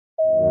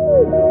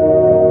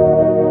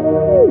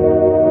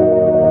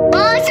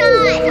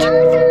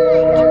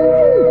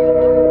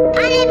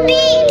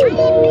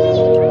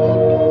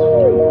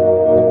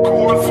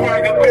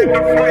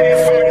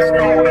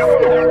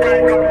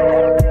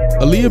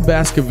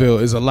Baskerville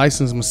is a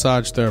licensed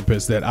massage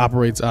therapist that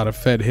operates out of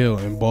Fed Hill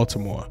in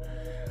Baltimore.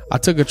 I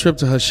took a trip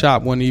to her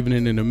shop one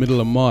evening in the middle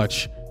of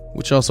March,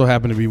 which also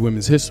happened to be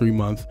Women's History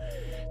Month,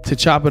 to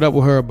chop it up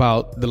with her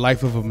about the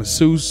life of a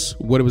masseuse,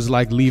 what it was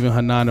like leaving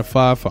her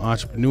 9-to-5 for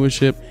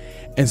entrepreneurship,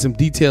 and some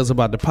details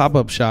about the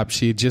pop-up shop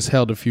she had just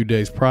held a few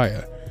days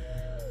prior.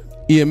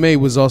 EMA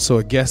was also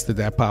a guest at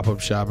that pop-up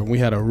shop, and we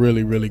had a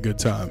really, really good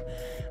time.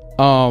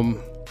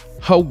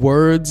 Her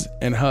words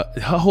and her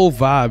whole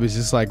vibe is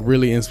just like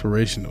really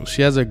inspirational.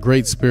 She has a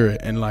great spirit,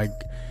 and like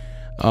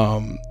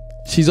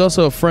she's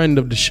also a friend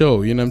of the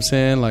show, you know what I'm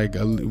saying? Like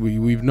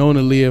we've known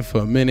Aaliyah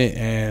for a minute,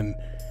 and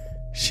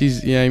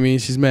she's, you know what I mean,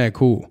 she's mad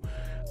cool.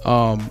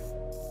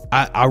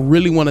 I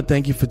really want to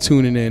thank you for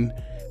tuning in.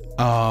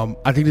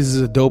 I think this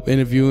is a dope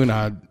interview, and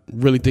I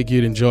really think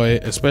you'd enjoy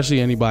it, especially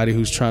anybody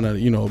who's trying to,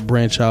 you know,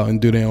 branch out and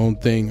do their own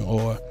thing,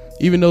 or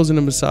even those in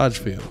the massage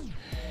field.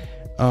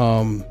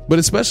 But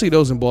especially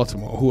those in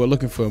Baltimore who are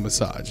looking for a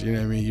massage, you know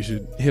what I mean? You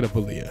should hit up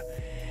Aaliyah.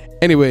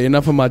 Anyway,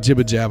 enough of my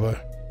jibber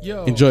jabber.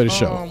 Yo, enjoy the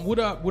show. What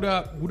up?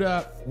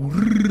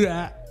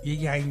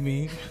 Yeah, I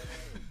mean.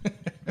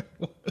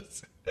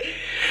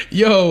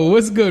 Yo,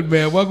 what's good,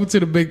 man? Welcome to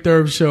the Big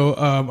Therm Show.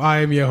 I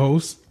am your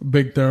host,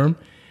 Big Therm.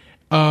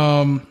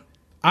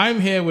 I'm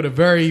here with a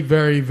very,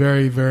 very,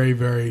 very, very,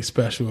 very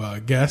special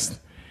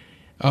guest,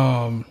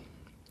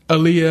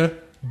 Aaliyah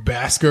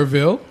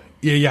Baskerville.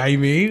 Yeah, I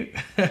mean,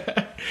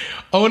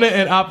 owner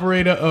and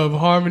operator of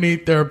Harmony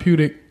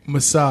Therapeutic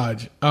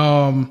Massage.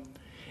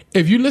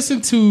 If you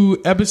listen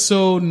to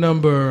episode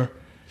number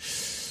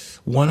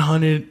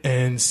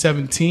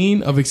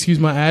 117 of Excuse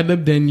My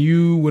Adlib, then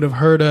you would have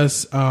heard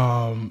us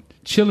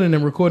chilling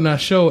and recording our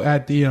show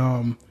at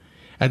the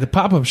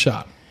pop-up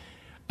shop.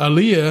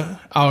 Aaliyah,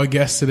 our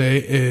guest today,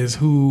 is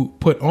who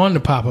put on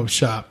the pop-up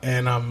shop,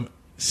 and I'm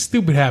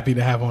stupid happy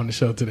to have on the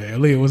show today.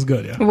 Aaliyah, what's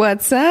good? Yeah?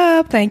 What's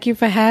up? Thank you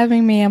for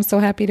having me. I'm so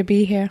happy to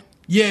be here.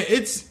 Yeah,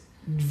 it's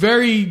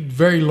very,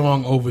 very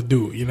long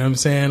overdue. You know what I'm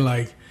saying?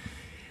 Like,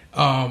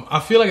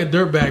 I feel like a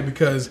dirtbag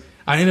because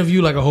I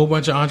interview like a whole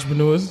bunch of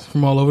entrepreneurs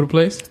from all over the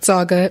place. It's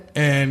all good.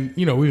 And,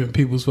 you know, we've been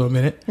peoples for a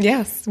minute.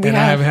 Yes, I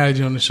haven't had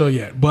you on the show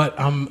yet. But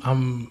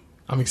I'm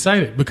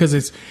excited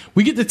because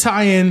we get to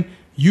tie in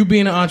you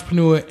being an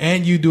entrepreneur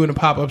and you doing a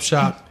pop-up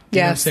shop. You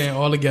know what I'm saying?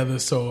 All together.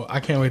 So I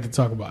can't wait to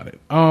talk about it.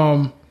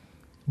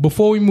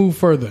 Before we move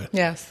further.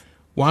 Yes.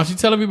 Why don't you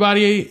tell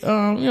everybody,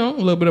 a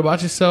little bit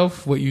about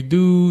yourself, what you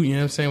do, you know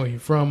what I'm saying, where you're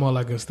from, all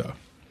that good stuff.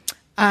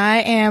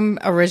 I am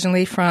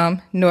originally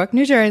from Newark,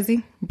 New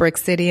Jersey, Brick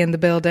City in the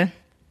building.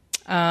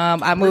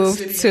 I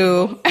moved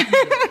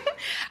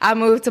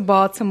to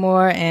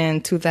Baltimore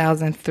in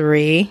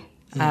 2003.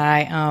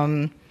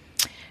 I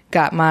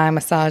got my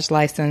massage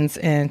license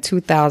in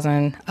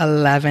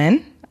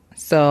 2011.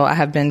 So I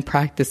have been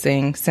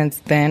practicing since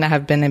then. I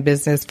have been in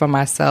business for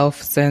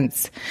myself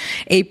since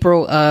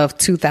April of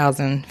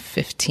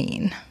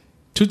 2015.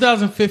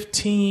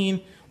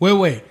 2015.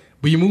 Wait.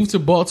 But you moved to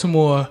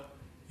Baltimore,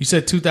 you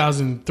said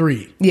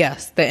 2003.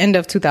 Yes, the end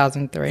of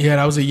 2003. Yeah,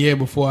 that was a year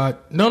before I...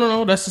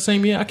 No, that's the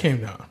same year I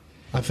came down,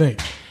 I think.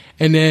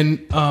 And then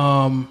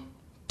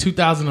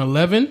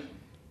 2011?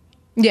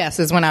 Yes,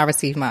 is when I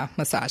received my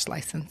massage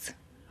license.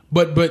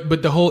 But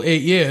the whole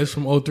 8 years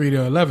from 03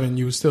 to 11,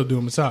 you were still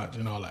doing massage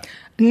and all that.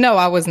 No,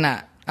 I was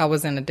not. I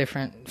was in a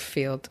different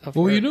field of work.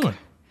 What were you doing?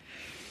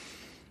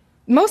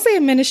 Mostly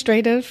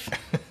administrative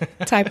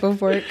type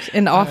of work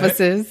in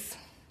offices.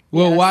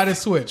 Well, yes. Why the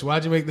switch?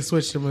 Why'd you make the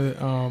switch to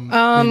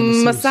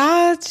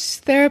massage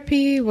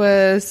therapy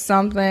was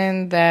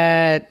something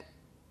that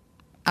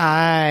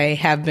I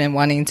have been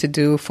wanting to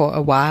do for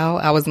a while.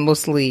 I was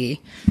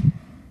mostly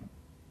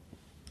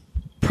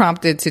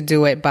prompted to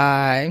do it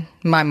by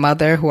my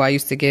mother, who I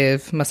used to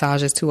give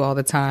massages to all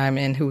the time,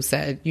 and who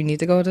said, you need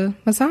to go to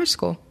massage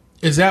school.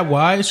 Is that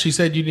why she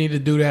said you need to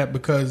do that,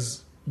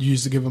 because you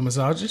used to give her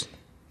massages?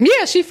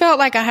 Yeah, she felt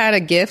like I had a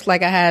gift,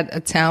 like I had a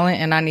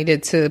talent, and I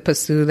needed to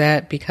pursue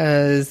that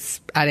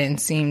because I didn't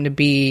seem to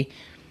be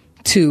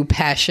too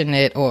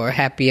passionate or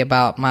happy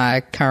about my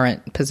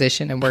current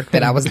position and work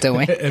that I was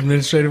doing.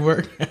 Administrative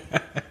work?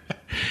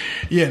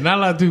 Yeah, not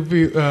a lot too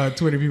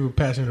many people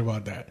passionate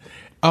about that.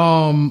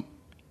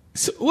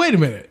 So, wait a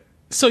minute.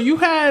 So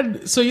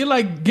you're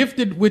like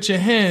gifted with your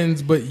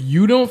hands, but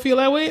you don't feel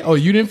that way? Or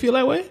you didn't feel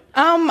that way?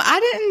 I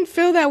didn't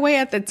feel that way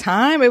at the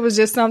time. It was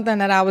just something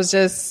that I was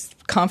just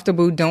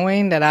comfortable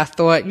doing, that I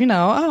thought,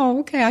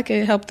 okay, I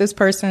could help this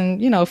person,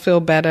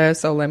 feel better.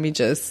 So let me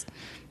just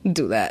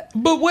do that.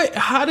 But wait,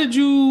 how did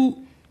you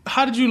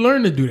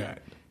learn to do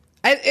that?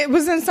 It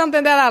wasn't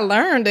something that I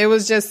learned. It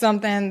was just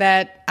something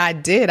that I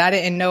did. I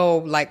didn't know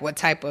like what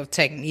type of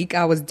technique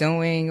I was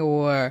doing,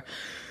 or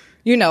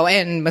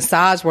in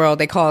massage world,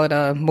 they call it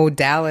a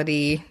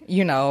modality,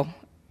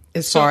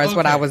 as far as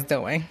what I was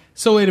doing.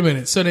 So wait a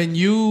minute. So then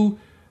you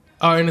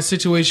are in a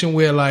situation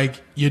where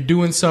like you're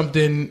doing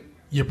something,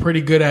 you're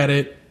pretty good at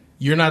it.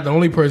 You're not the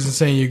only person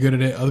saying you're good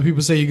at it. Other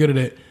people say you're good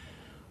at it.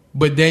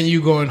 But then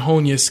you go and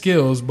hone your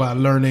skills by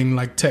learning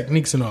like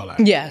techniques and all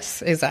that.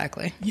 Yes,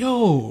 exactly.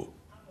 Yo.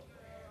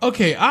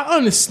 Okay, I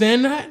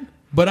understand that.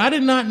 but I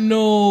did not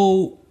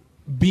know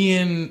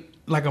being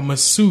like a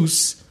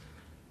masseuse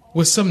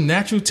was some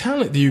natural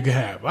talent that you could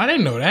have. I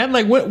didn't know that.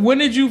 Like, when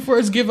did you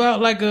first give out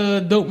like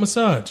a dope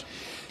massage?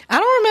 I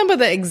don't remember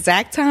the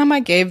exact time I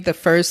gave the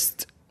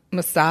first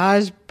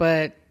massage,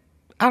 but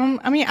I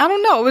don't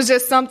know. It was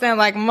just something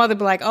like my mother would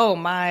be like, "Oh,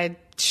 my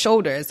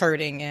shoulder is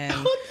hurting," and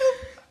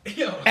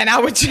and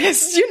I would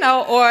just,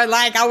 or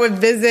like I would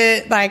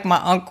visit like my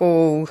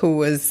uncle who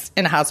was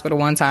in the hospital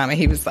one time, and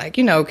he was like,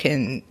 and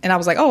I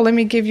was like, "Oh, let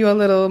me give you a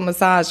little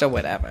massage or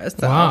whatever."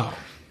 So, wow.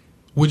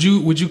 Would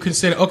you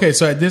consider, okay,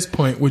 so at this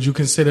point, would you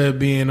consider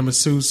being a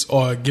masseuse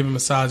or giving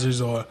massages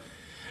or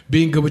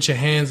being good with your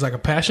hands like a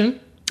passion?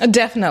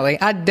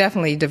 Definitely. I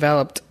definitely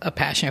developed a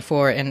passion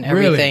for it and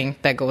everything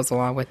that goes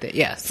along with it.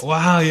 Yes.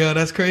 Wow, yo,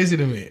 that's crazy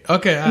to me.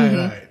 Okay,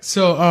 all right.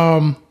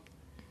 So,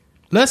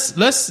 let's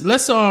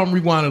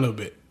rewind a little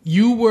bit.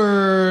 You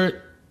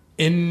were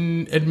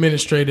in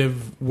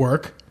administrative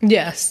work.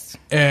 Yes.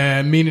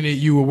 Meaning that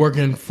you were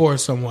working for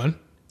someone.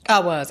 I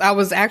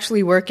was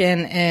actually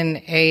working in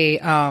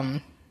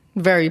a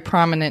very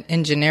prominent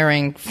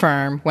engineering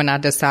firm when I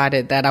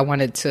decided that I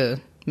wanted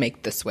to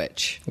make the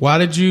switch.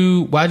 Why'd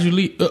you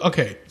leave?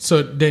 Okay,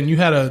 so then you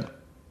had a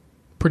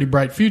pretty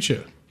bright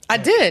future. I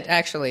did,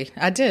 actually.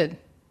 I did.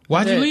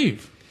 Why'd you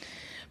leave?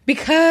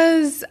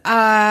 Because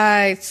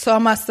I saw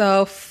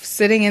myself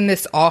sitting in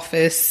this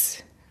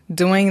office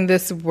doing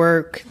this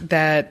work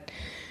that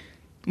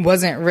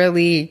wasn't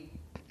really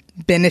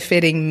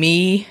benefiting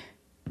me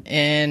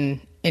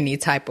in any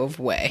type of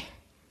way.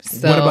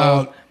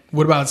 So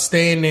what about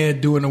staying there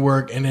doing the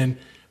work and then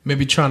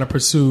maybe trying to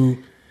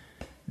pursue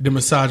the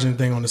massaging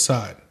thing on the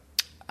side?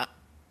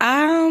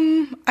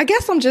 I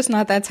guess I'm just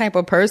not that type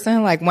of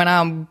person. Like when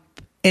I'm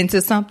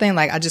into something,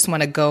 like I just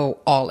want to go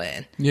all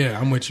in. Yeah,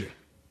 I'm with you.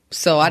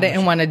 So I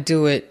didn't want to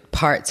do it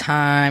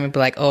part-time and be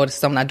like, oh, this is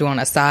something I do on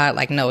the side.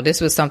 Like, no, this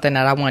was something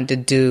that I wanted to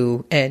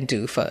do and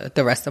do for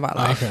the rest of my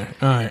life. Okay.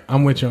 All right.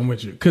 I'm with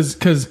you.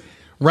 Because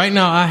right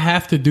now I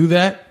have to do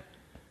that.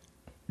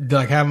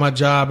 Like have my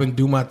job and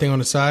do my thing on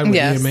the side with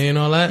EMA and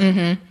all that.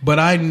 Mm-hmm. But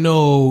I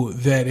know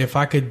that if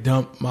I could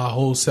dump my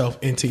whole self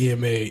into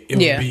EMA, it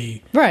would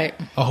be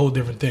a whole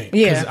different thing.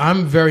 Because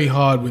I'm very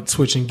hard with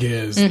switching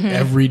gears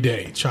every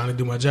day, trying to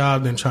do my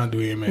job, then trying to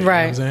do EMA. Right. You know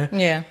what I'm saying?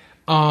 Yeah.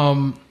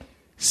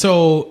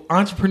 So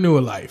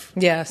entrepreneur life.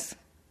 Yes.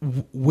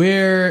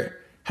 Where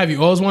have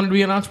you always wanted to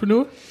be an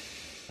entrepreneur?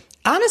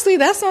 Honestly,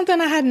 that's something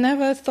I had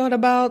never thought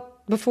about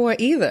before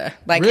either.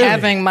 Like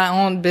having my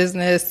own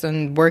business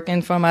and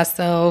working for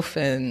myself.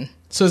 And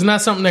so it's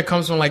not something that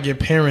comes from like your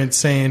parents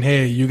saying,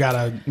 hey, you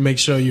gotta make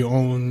sure you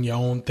own your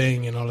own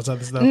thing and all this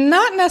other stuff?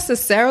 Not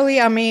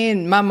necessarily. I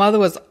mean, my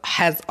mother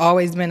has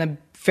always been a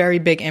very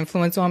big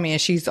influence on me,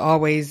 and she's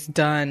always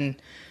done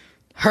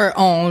her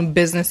own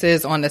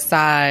businesses on the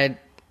side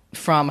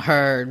from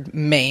her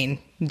main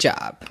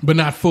job. But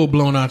not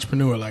full-blown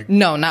entrepreneur?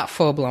 No, not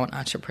full-blown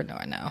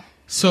entrepreneur, no.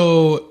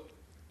 So,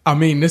 I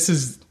mean, this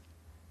is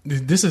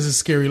a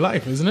scary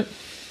life, isn't it?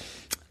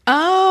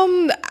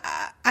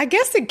 I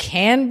guess it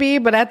can be,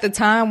 but at the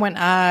time when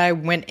I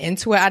went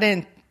into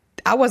it,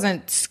 I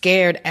wasn't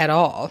scared at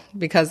all,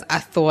 because I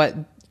thought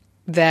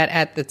that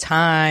at the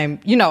time,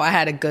 I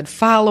had a good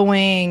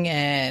following,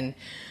 and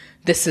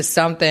this is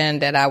something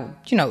that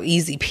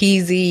easy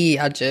peasy.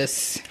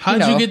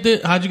 How'd you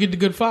get the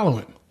good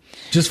following?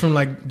 Just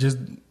from just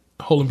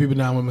holding people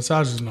down with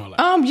massages and all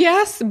that?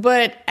 Yes,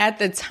 but at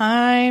the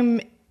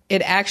time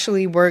it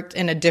actually worked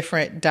in a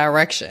different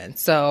direction.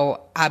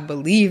 So I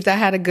believed I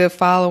had a good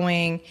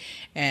following,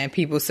 and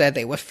people said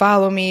they would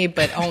follow me,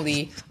 but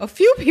only a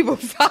few people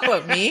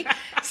followed me.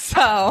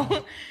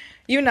 So,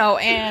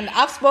 and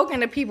I've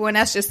spoken to people, and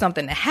that's just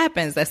something that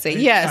happens, that say,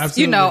 yes,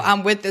 absolutely.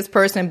 I'm with this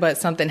person, but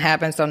something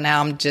happened. So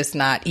now I'm just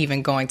not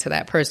even going to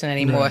that person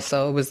anymore. Right.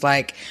 So it was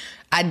like,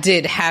 I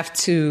did have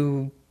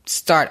to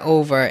start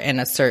over in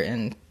a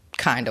certain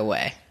kind of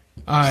way.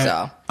 All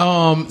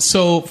right.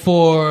 So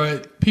for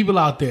people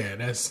out there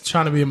that's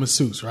trying to be a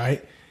masseuse,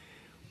 right?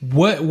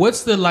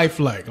 What's the life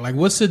like? Like,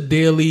 what's the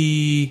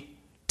daily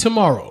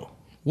tomorrow?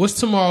 What's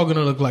tomorrow going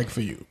to look like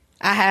for you?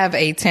 I have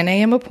a 10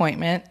 a.m.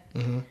 appointment,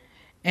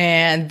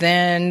 and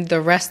then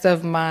the rest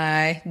of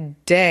my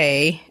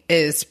day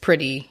is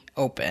pretty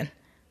open.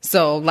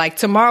 So, like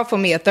tomorrow for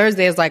me, a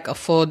Thursday is like a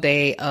full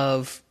day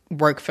of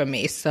work for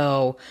me.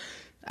 So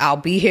I'll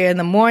be here in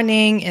the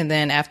morning, and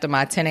then after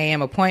my 10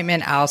 a.m.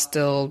 appointment, I'll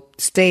still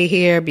stay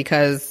here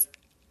because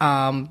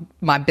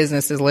my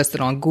business is listed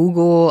on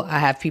Google. I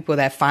have people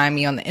that find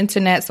me on the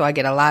internet, so I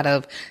get a lot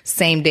of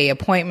same-day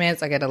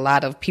appointments. I get a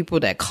lot of people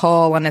that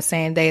call on the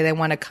same day they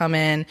want to come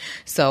in.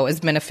 So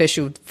it's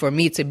beneficial for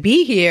me to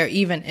be here.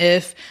 Even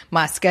if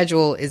my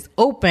schedule is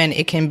open,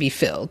 it can be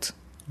filled.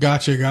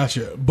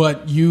 Gotcha.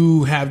 But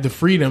you have the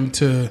freedom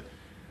to,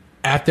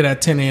 after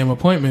that 10 a.m.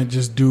 appointment,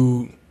 just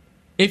do...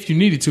 if you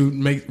needed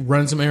to,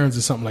 run some errands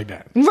or something like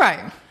that.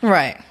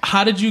 Right.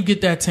 How did you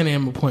get that 10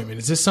 a.m. appointment?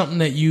 Is this something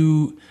that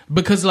you...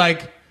 because,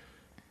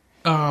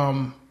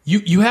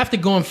 you have to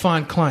go and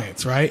find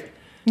clients, right?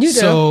 You do.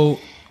 So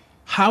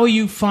how are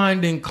you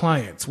finding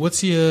clients?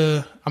 What's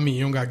your? I mean,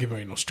 you don't gotta give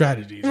away no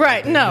strategies,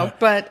 Right? No,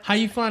 but how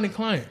you finding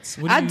clients?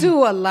 I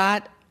do a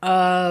lot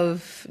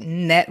of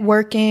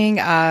networking.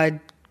 I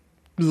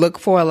look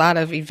for a lot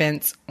of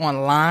events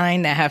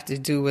online that have to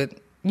do with,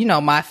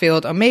 my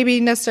field, or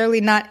maybe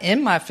necessarily not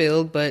in my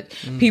field, but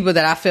people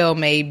that I feel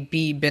may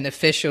be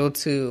beneficial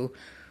to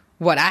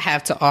what I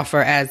have to offer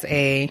as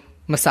a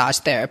massage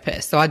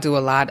therapist. So I do a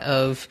lot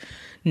of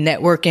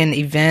networking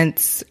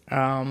events.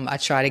 I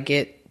try to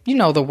get,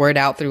 the word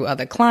out through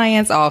other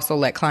clients. I also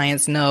let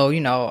clients know,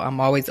 I'm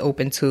always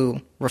open to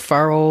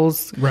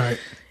referrals. Right.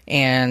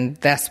 And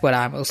that's what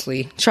I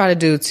mostly try to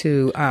do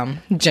to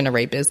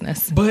generate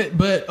business.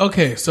 But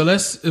okay, so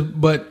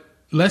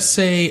let's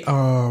say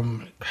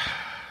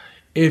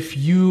if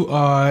you're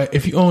a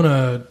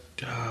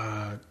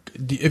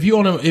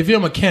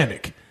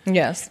mechanic,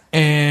 yes,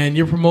 and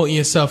you're promoting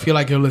yourself, you're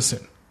like, yo,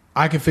 listen,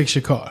 I can fix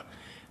your car.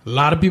 A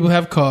lot of people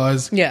have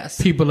cars.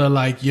 Yes, people are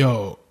like,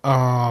 yo,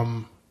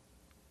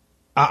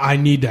 I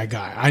need that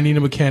guy. I need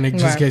a mechanic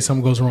just in case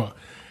something goes wrong.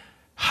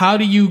 How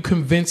do you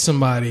convince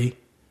somebody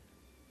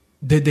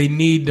that they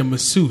need the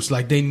masseuse?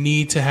 Like, they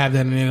need to have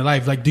that in their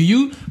life. Like, do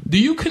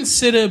you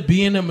consider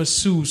being a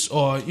masseuse,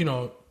 or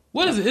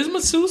what is it? Is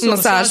masseuse a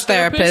massage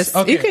therapist?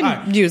 Okay, you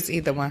can use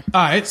either one.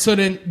 All right. So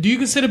then, do you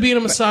consider being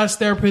a massage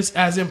therapist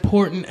as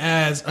important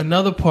as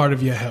another part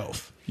of your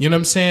health? You know what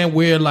I'm saying?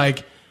 Where,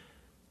 like,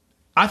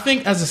 I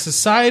think as a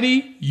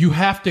society, you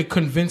have to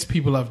convince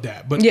people of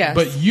that. But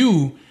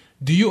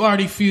do you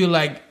already feel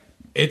like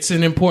it's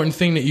an important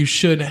thing that you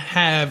should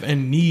have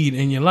and need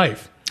in your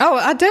life? Oh,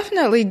 I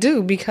definitely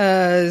do,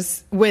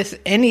 because with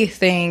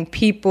anything,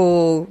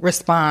 people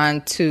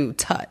respond to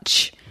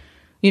touch.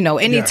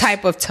 Any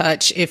type of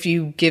touch. If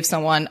you give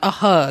someone a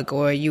hug,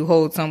 or you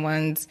hold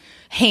someone's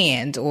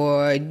hand,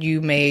 or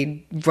you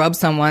may rub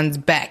someone's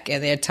back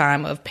at their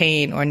time of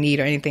pain or need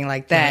or anything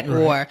like that.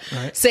 Right.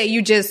 Say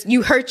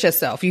you hurt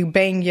yourself, you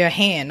bang your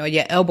hand or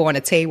your elbow on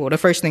a table, the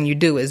first thing you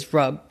do is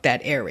rub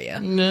that area.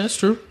 Yeah, that's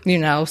true.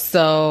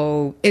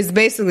 So it's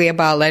basically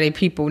about letting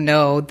people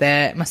know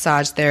that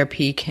massage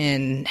therapy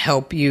can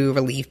help you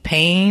relieve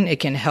pain. It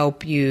can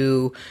help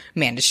you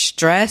manage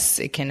stress.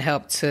 It can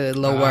help to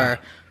lower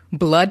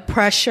blood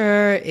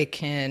pressure. It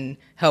can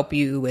help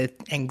you with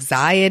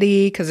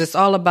anxiety, because it's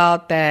all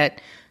about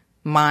that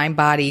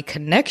mind-body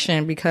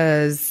connection,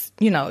 because,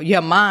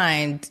 your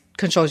mind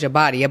controls your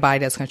body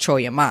doesn't control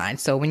your mind.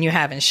 So when you're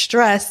having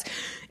stress,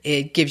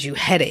 it gives you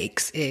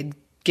headaches. It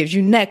gives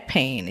you neck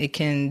pain. It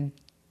can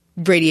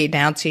radiate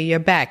down to your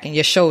back and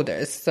your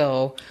shoulders.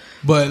 So,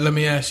 but let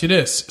me ask you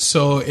this.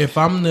 So if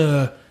I'm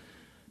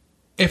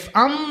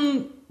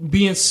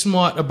being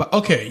smart about,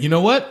 okay, you know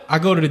what? I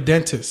go to the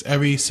dentist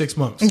every 6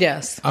 months.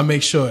 Yes. I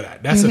make sure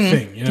that's a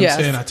thing. You know what I'm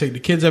saying? I take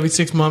the kids every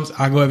 6 months.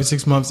 I go every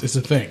 6 months. It's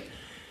a thing.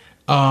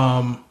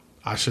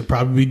 I should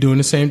probably be doing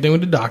the same thing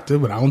with the doctor,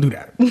 but I don't do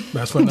that.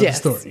 That's for another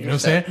story. You know what I'm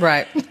saying?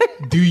 Right.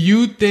 Do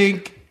you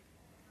think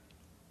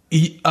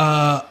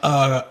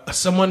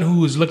someone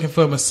who is looking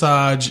for a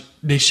massage,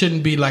 they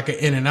shouldn't be like an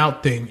in and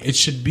out thing? It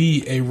should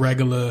be a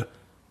regular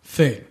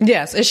thing.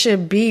 Yes, it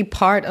should be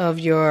part of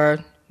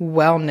your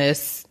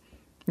wellness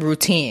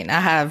routine.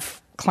 I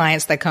have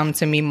clients that come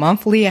to me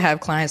monthly. I have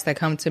clients that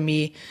come to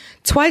me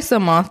twice a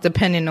month,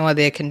 depending on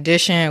their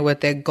condition, what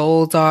their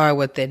goals are,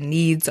 what their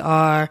needs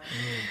are.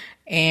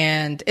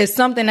 And it's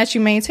something that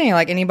you maintain,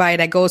 like anybody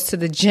that goes to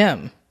the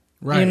gym,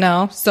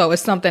 right? So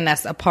it's something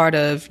that's a part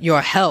of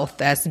your health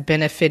that's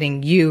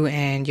benefiting you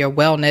and your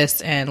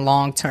wellness and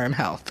long-term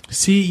health.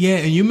 See, yeah.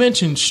 And you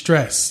mentioned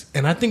stress,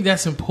 and I think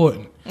that's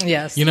important.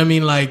 Yes. You know what I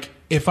mean? Like,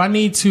 if I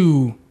need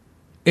to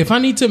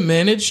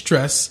manage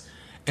stress,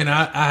 and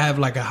I have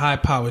like a high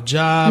powered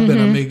job, and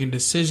I'm making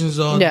decisions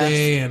all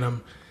day, and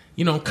I'm,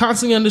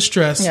 constantly under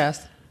stress.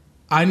 Yes.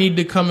 I need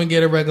to come and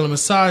get a regular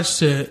massage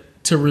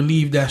to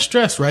relieve that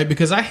stress, right?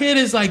 Because I hear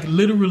there's like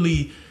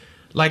literally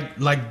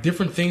like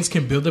different things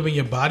can build up in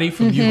your body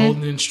from you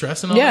holding in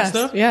stress and all that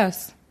stuff.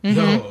 Yes.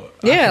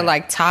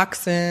 Like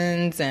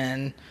toxins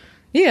and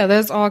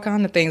there's all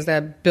kinds of things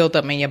that build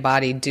up in your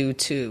body due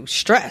to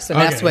stress, and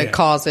that's what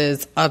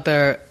causes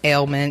other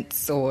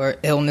ailments or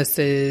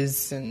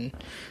illnesses and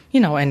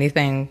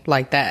anything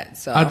like that.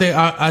 So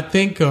I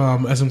think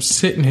as I'm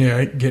sitting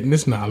here getting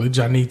this knowledge,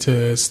 I need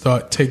to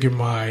start taking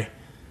my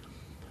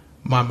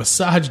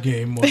massage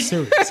game more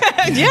serious.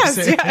 Yes.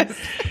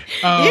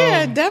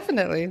 Yeah,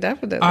 definitely.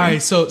 All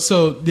right,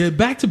 so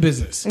back to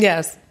business.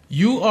 Yes.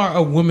 You are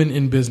a woman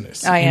in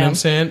business. I am. You know what I'm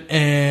saying?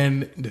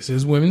 And this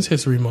is Women's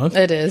History Month.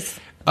 It is.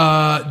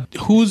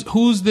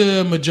 Who's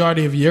the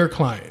majority of your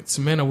clients,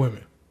 men or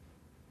women?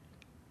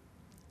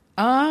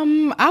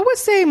 I would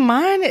say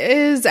mine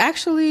is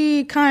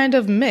actually kind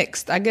of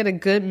mixed. I get a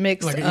good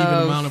mix, like an even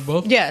amount of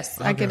both. Yes,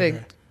 okay, I get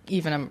a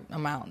even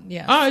amount.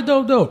 Yeah. All right,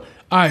 dope.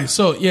 All right,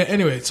 so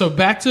anyway, so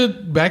back to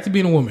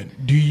being a woman.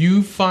 Do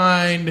you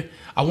find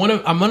I'm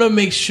gonna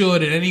make sure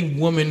that any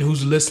woman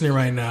who's listening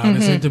right now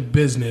that's into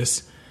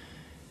business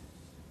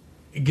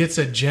gets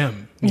a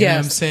gem. You know what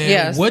I'm saying?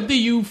 Yes. What do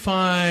you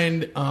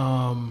find?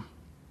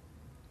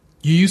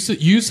 You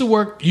used to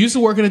work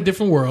in a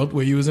different world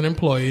where you was an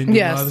employee and doing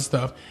Yes. other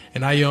stuff,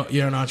 and now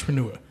you're an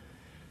entrepreneur.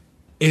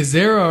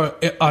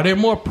 Are there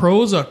more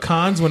pros or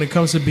cons when it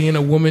comes to being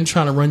a woman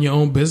trying to run your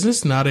own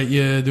business now that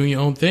you're doing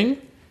your own thing?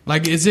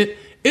 Like, is it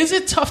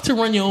tough to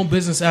run your own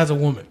business as a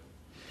woman?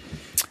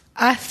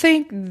 I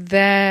think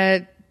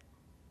that,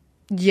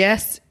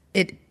 yes,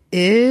 it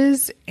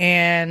is.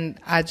 And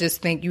I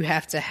just think you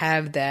have to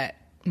have that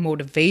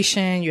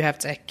motivation. You have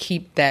to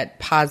keep that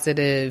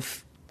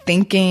positive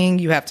thinking.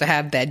 You have to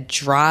have that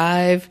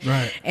drive.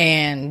 Right.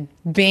 And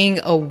being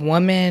a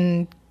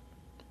woman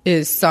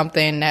is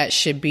something that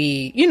should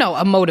be,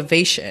 a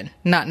motivation,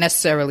 not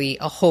necessarily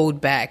a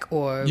holdback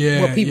or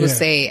what people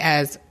say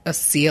as a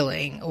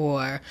ceiling,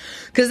 or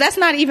because that's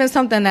not even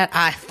something that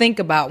I think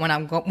about when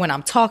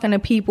I'm talking to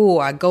people,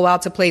 or I go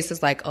out to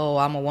places like, oh,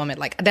 I'm a woman.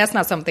 Like, that's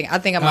not something I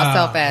think of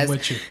myself as.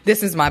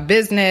 This is my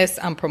business.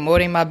 I'm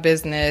promoting my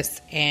business,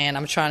 and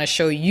I'm trying to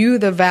show you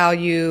the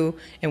value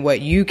in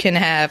what you can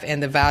have,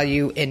 and the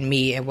value in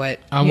me and what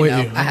I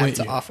have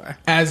to offer.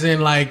 As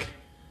in, like,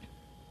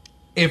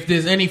 if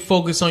there's any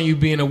focus on you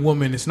being a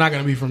woman, it's not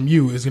going to be from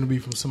you. It's going to be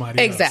from somebody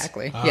else.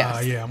 Exactly.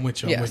 Yes. Yeah, I'm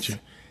with you. I'm with you.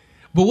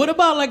 But what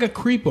about like a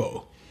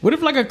creepo? What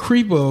if like a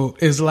creepo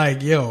is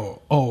like,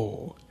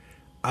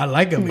 I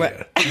like Aaliyah. You know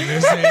what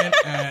I'm saying?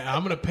 And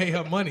I'm going to pay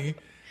her money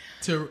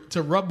to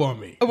rub on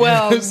me.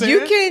 Well,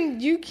 you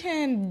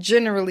can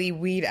generally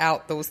weed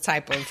out those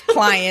type of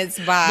clients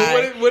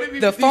by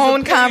the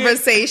phone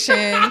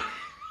conversation.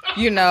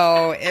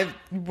 If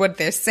what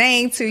they're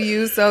saying to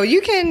you. So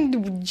you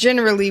can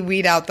generally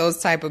weed out those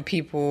type of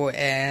people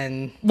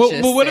and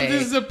But what if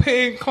this is a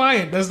paying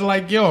client that's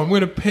like, I'm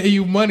going to pay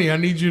you money. I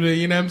need you to,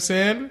 you know what I'm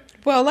saying?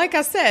 Well, like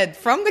I said,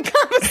 from the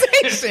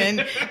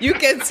conversation, you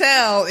can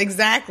tell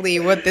exactly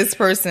what this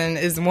person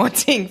is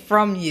wanting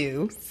from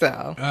you. So,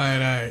 all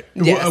right.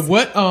 Yes.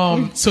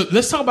 So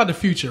let's talk about the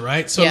future,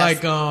 right? So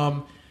like,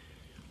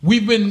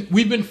 we've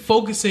been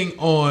focusing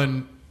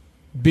on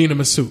being a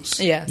masseuse.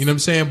 Yes. You know what I'm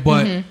saying?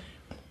 But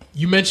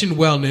you mentioned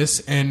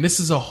wellness, and this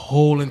is a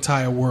whole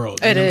entire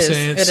world. You know what I'm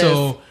saying?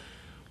 So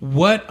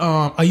what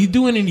are you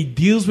doing any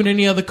deals with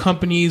any other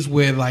companies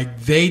where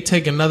like they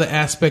take another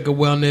aspect of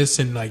wellness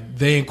and like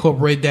they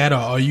incorporate that, or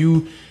are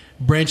you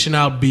branching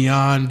out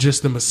beyond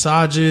just the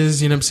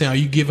massages? You know what I'm saying? Are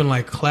you giving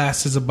like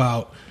classes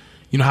about,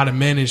 how to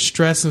manage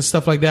stress and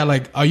stuff like that?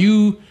 Like, are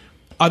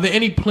there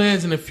any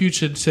plans in the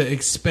future to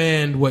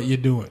expand what you're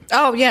doing?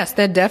 Oh, yes,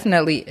 there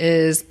definitely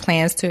is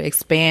plans to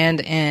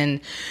expand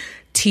in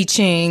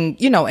teaching,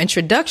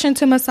 introduction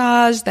to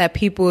massage, that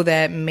people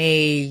that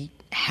may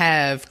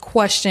have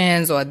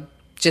questions or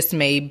just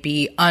may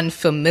be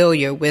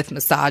unfamiliar with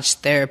massage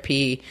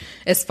therapy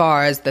as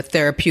far as the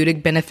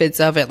therapeutic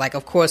benefits of it. Like,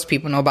 of course,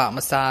 people know about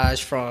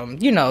massage from,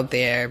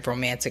 their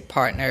romantic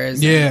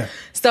partners and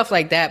stuff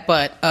like that.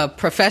 But a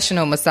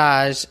professional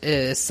massage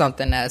is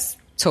something that's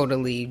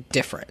totally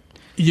different.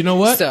 You know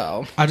what?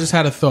 So I just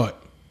had a thought.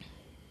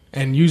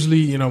 And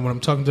usually, when I'm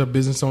talking to a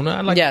business owner,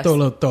 I like to throw a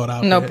little thought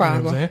out there. No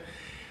problem. You know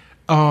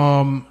what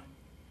I'm saying?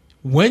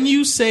 When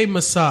you say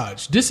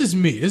massage, this is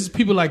me. This is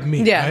people like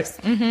me, yes.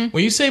 right? Mm-hmm.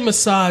 When you say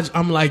massage,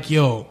 I'm like,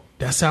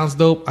 that sounds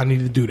dope. I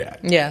need to do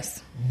that.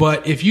 Yes.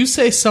 But if you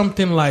say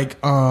something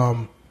like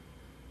no.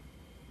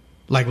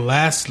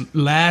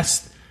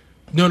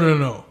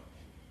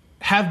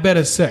 Have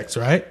better sex,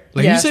 right?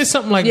 Like you say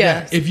something like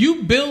that. If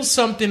you build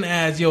something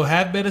as,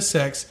 have better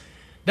sex,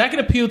 that can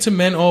appeal to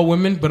men or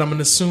women, but I'm going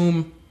to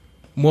assume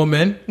more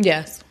men.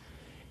 Yes.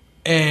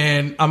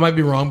 And I might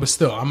be wrong, but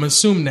still, I'm going to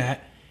assume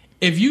that.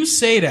 If you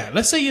say that,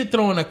 let's say you're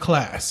throwing a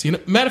class.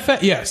 Matter of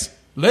fact, yes.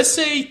 Let's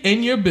say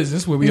in your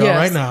business, where we are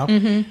right now,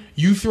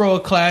 you throw a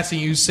class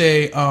and you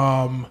say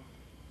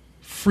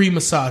free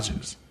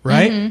massages,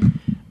 right? Mm-hmm.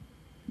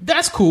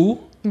 That's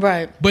cool.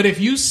 Right. But if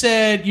you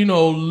said,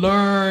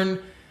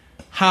 learn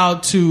how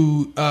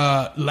to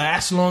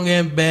last longer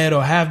in bed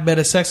or have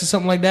better sex or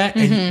something like that,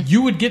 and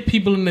you would get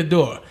people in the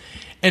door.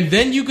 And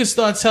then you could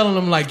start telling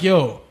them like,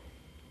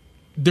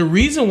 the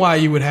reason why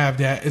you would have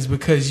that is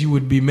because you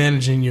would be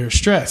managing your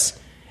stress.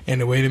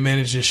 And the way to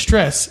manage your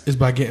stress is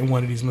by getting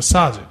one of these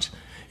massages.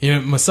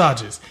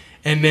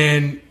 And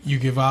then you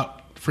give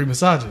out free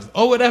massages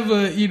or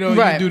whatever, you do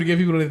to get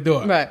people in the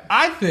door. Right.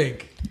 I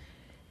think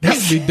that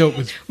would be dope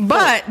as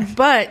fuck.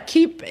 But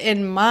keep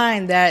in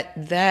mind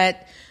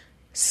that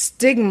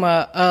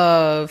stigma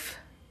of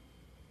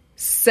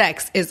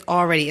sex is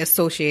already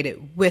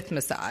associated with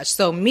massage.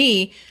 So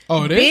me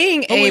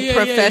being a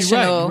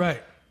professional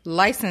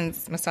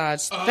licensed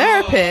massage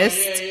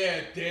therapist,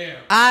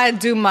 I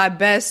do my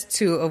best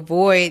to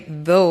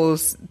avoid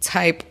those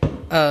type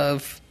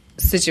of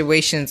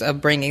situations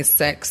of bringing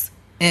sex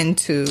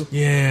into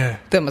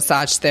the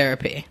massage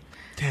therapy.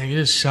 Damn, you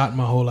just shot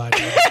my whole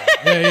idea.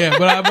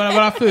 But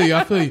I feel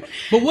you.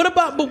 But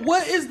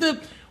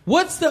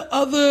what's the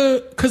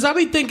other? Because I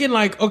be thinking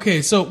like,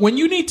 okay, so when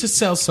you need to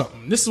sell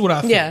something, this is what I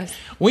think. Yes.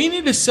 When you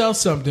need to sell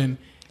something,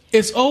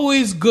 it's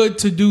always good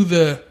to do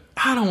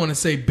I don't want to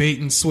say bait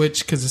and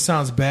switch because it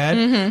sounds bad.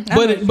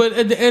 Mm-hmm. But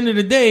at the end of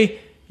the day,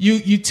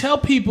 you tell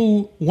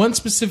people one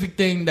specific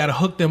thing that'll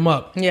hook them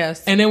up.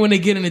 Yes. And then when they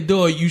get in the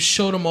door, you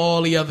show them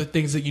all the other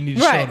things that you need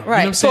to show them. You know what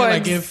I'm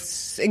saying?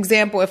 For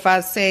example, if I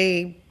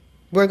say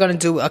we're going to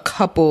do a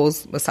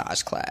couples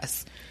massage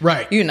class.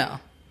 Right. You know.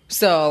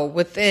 So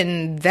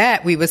within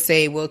that, we would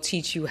say we'll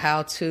teach you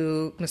how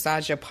to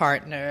massage your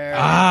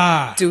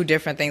partner, do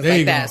different things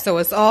like that. So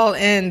it's all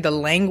in the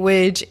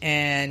language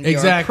and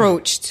your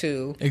approach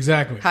to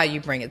how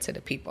you bring it to the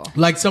people.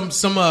 Like some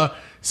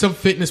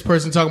fitness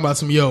person talking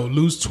about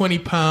lose 20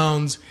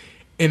 pounds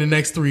in the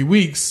next 3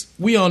 weeks.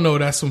 We all know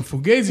that's some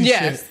fugazi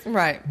shit.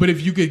 Right. But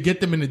if you could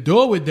get them in the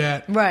door with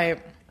that,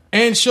 right.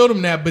 And show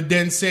them that, but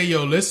then say,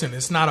 listen,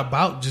 it's not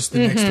about just the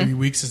next 3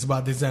 weeks. It's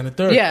about this and the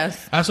third. Yes.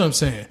 That's what I'm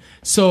saying.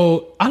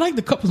 So I like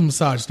the couples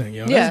massage thing,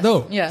 yo. That's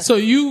dope. Yes. So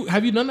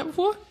have you done that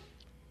before?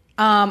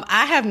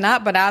 I have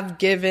not, but I've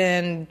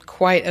given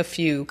quite a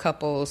few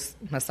couples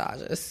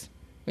massages.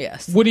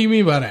 Yes. What do you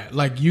mean by that?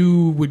 Like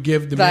you would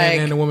give the man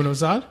and the woman a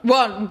massage?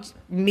 Well,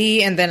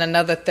 me and then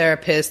another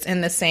therapist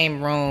in the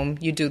same room.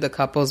 You do the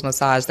couples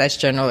massage. That's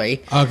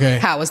generally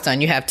how it's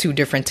done. You have 2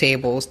 different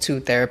tables,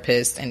 2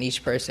 therapists, and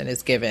each person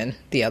is given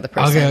the other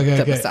person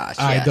the massage.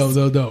 All right,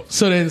 dope.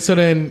 So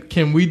then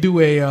can we do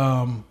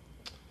a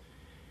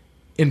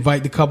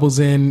invite the couples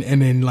in,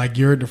 and then like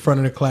you're at the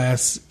front of the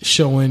class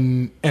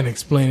showing and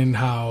explaining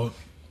how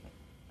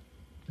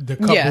the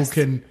couple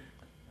can.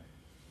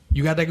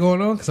 You got that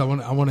going on? Because I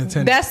want to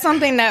attend. That's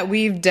something that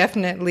we've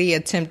definitely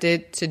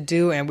attempted to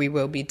do, and we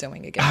will be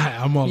doing again.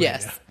 I'm all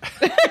yes.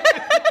 All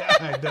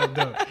right, dope.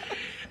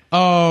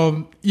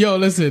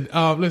 Listen.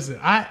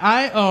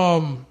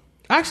 I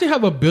actually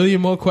have a billion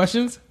more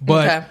questions,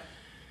 but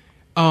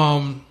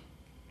I'm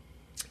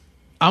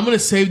gonna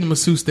save the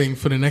masseuse thing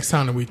for the next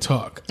time that we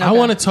talk. Okay. I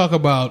want to talk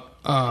about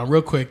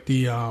real quick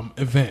the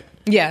event.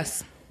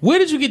 Yes. Where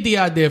did you get the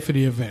idea for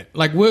the event?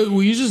 Like,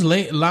 were you just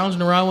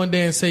lounging around one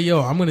day and say,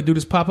 I'm going to do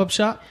this pop-up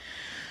shop?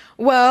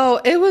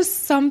 Well, it was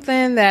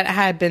something that I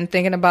had been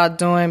thinking about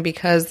doing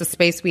because the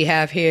space we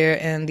have here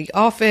in the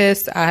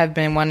office, I have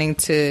been wanting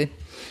to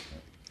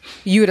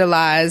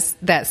utilize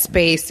that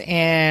space.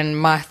 And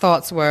my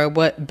thoughts were,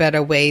 what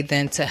better way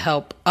than to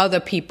help other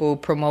people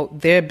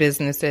promote their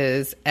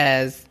businesses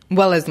as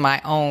well as my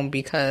own?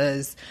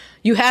 Because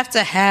you have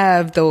to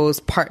have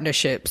those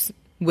partnerships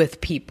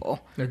with people.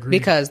 Agreed.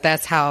 Because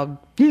that's how,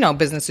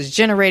 business is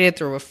generated,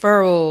 through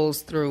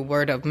referrals, through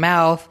word of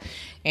mouth.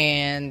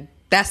 And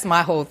that's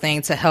my whole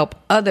thing, to help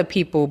other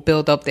people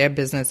build up their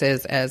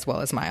businesses as well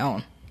as my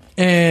own.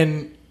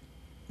 And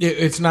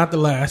it's not the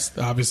last,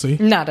 obviously.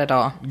 Not at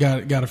all.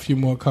 Got a few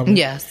more coming.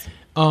 Yes.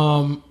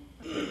 Here's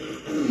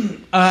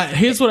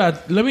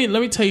what let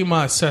me tell you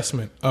my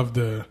assessment of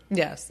the.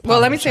 Yes. Well,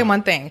 let me say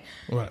one thing.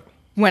 What?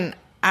 When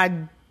I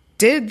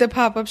did the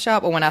pop-up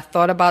shop, or when I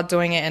thought about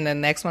doing it, and the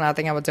next one I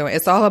think I would do it,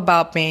 it's all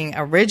about being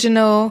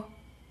original,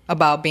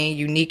 about being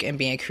unique, and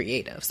being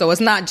creative. So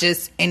it's not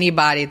just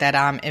anybody that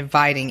I'm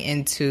inviting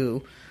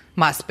into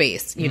my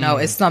space.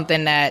 It's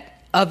something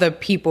that other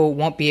people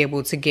won't be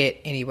able to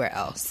get anywhere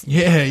else.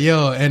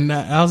 Yeah, and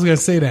I was gonna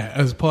say that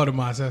as part of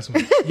my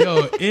assessment.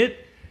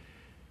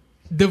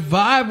 The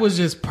vibe was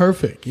just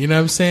perfect. You know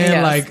what I'm saying?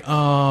 Yes. Like,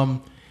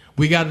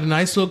 we got a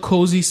nice little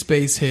cozy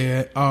space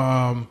here.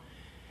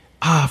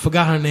 I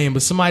forgot her name,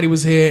 but somebody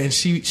was here and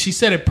she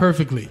said it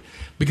perfectly,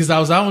 because I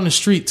was out on the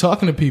street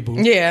talking to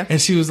people. Yeah.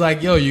 And she was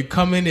like, you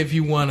come in if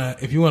you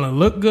wanna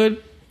look good,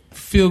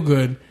 feel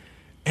good,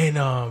 and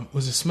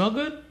was it smell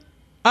good?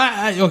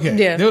 Okay.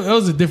 Yeah. It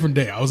was a different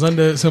day. I was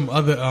under some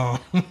other I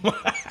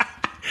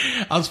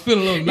was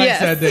feeling a little nice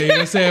that day, you know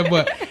what I'm saying?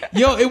 But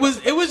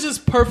it was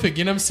just perfect,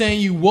 you know what I'm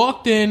saying? You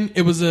walked in,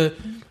 it was a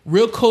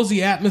real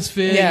cozy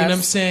atmosphere, you know what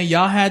I'm saying?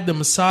 Y'all had the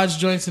massage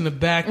joints in the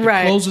back, the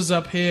clothes was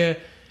up here.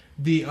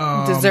 The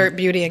dessert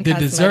beauty and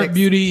cosmetics. Dessert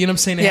beauty, you know what I'm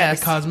saying? They had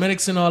the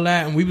cosmetics and all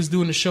that, and we was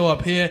doing the show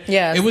up here.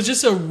 Yes. It was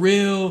just a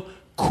real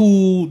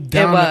cool,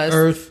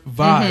 down-to-earth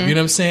vibe, you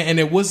know what I'm saying? And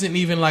it wasn't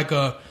even like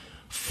a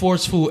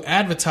forceful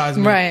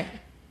advertisement. Right.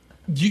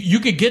 You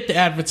could get the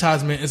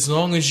advertisement as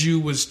long as you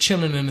was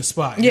chilling in the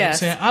spot. You know what I'm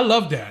saying? I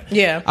love that.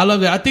 Yeah. I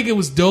love that. I think it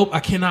was dope. I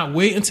cannot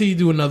wait until you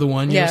do another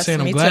one. You know what I'm saying?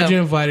 I'm glad you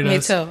invited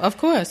us. Me too. Of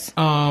course.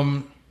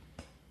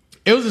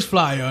 It was just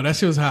fly, yo. That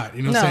shit was hot.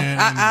 You know what I'm saying?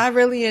 I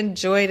really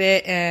enjoyed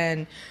it,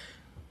 and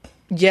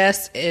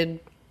yes,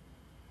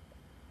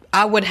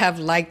 I would have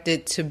liked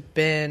it to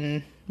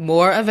been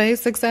more of a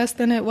success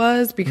than it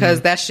was,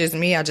 because that's just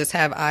me. I just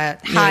have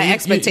high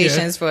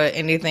expectations for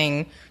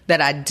anything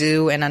that I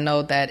do, and I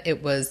know that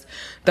it was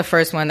the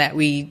first one that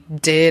we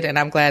did, and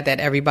I'm glad that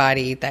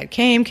everybody that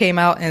came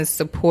out and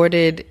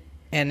supported,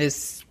 and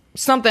it's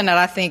something that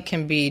I think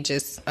can be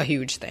just a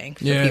huge thing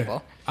for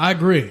people. I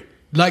agree.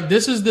 Like,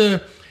 this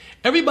is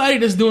everybody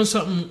that's doing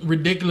something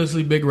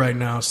ridiculously big right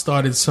now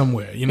started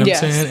somewhere. You know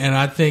what I'm saying? And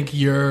I think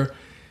your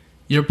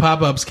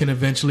pop-ups can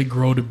eventually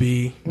grow to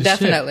be the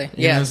definitely shit.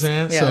 You know what I'm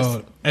saying? Yes.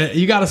 So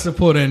you got to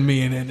support in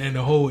me and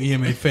the whole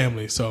EMA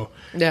family. So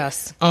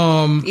yes,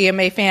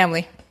 EMA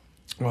family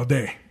all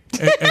day,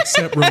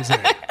 except Rose.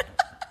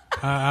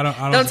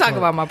 I don't talk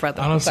about my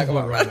brother. I don't talk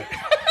about Rose.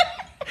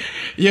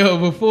 Yo,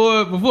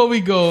 before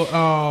we go,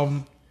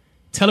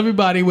 tell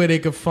everybody where they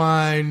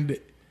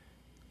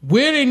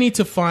need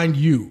to find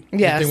you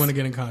if they want to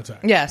get in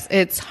contact. Yes,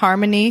 it's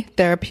Harmony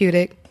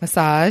Therapeutic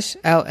Massage,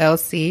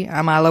 LLC.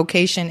 My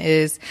location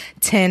is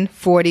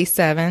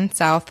 1047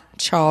 South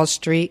Charles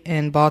Street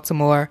in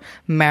Baltimore,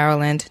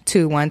 Maryland,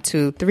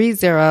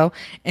 21230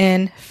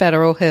 in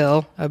Federal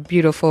Hill, a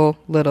beautiful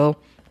little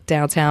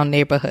downtown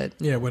neighborhood.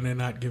 Yeah, when they're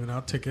not giving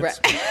out tickets. Right.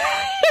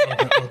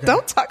 Okay.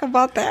 Don't talk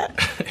about that.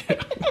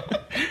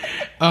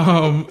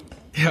 Yeah,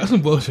 that's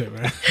some bullshit,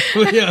 man.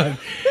 Yeah,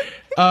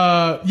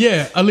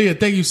 Aaliyah,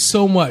 thank you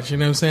so much. You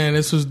know what I'm saying?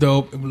 This was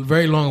dope. It was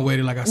very long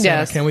awaited, like I said.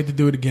 Yes. I can't wait to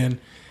do it again.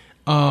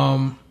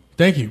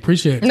 Thank you.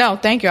 Appreciate it. No,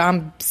 thank you.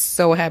 I'm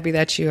so happy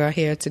that you are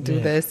here to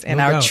do this. And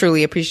no I doubt.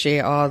 truly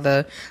appreciate all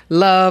the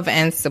love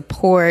and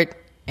support.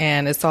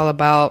 And it's all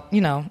about,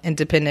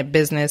 independent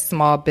business,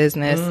 small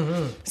business,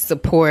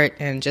 support,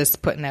 and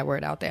just putting that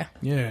word out there.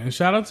 Yeah, and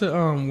shout out to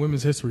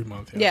Women's History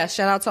Month. Yeah,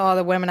 shout out to all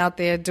the women out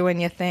there doing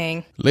your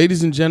thing.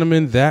 Ladies and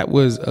gentlemen, that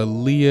was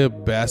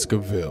Aaliyah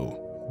Baskerville.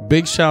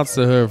 Big shouts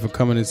to her for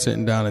coming and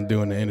sitting down and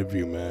doing the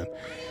interview, man.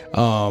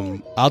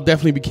 I'll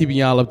definitely be keeping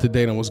y'all up to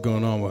date on what's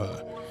going on with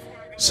her.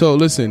 So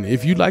listen,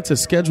 if you'd like to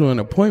schedule an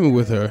appointment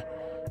with her,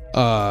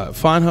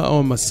 find her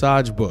on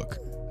Massage Book.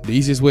 The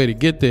easiest way to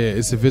get there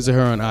is to visit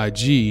her on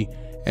IG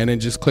and then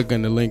just click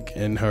on the link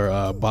in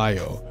her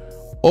bio.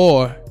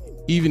 Or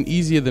even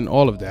easier than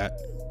all of that,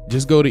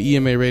 just go to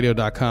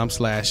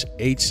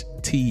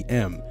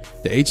emaradio.com/HTM.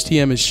 The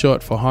HTM is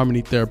short for Harmony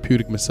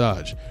Therapeutic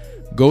Massage.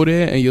 Go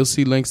there and you'll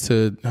see links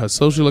to her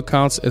social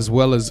accounts as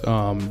well as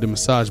the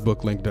Massage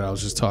Book link that I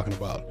was just talking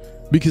about.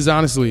 Because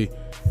honestly,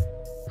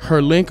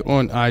 her link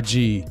on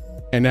IG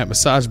and that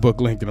Massage Book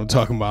link that I'm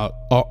talking about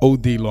are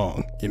OD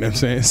long. You know what I'm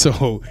saying?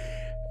 So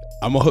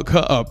I'm going to hook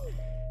her up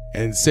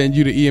and send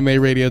you to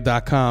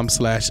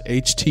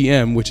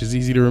emaradio.com/HTM, which is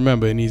easy to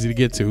remember and easy to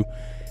get to.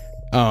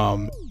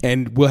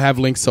 And we'll have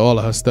links to all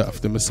of her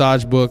stuff, the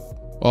Massage Book,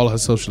 all of her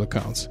social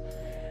accounts.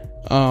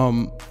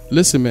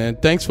 Listen, man,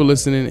 thanks for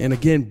listening. And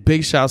again,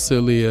 big shouts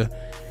to Aaliyah.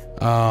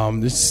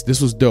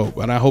 This was dope,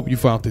 and I hope you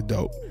found it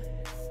dope.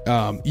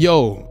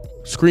 Yo,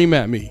 scream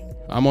at me.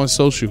 I'm on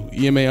social,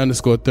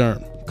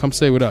 EMA_Therm. Come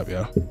say what up,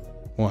 yo.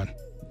 1.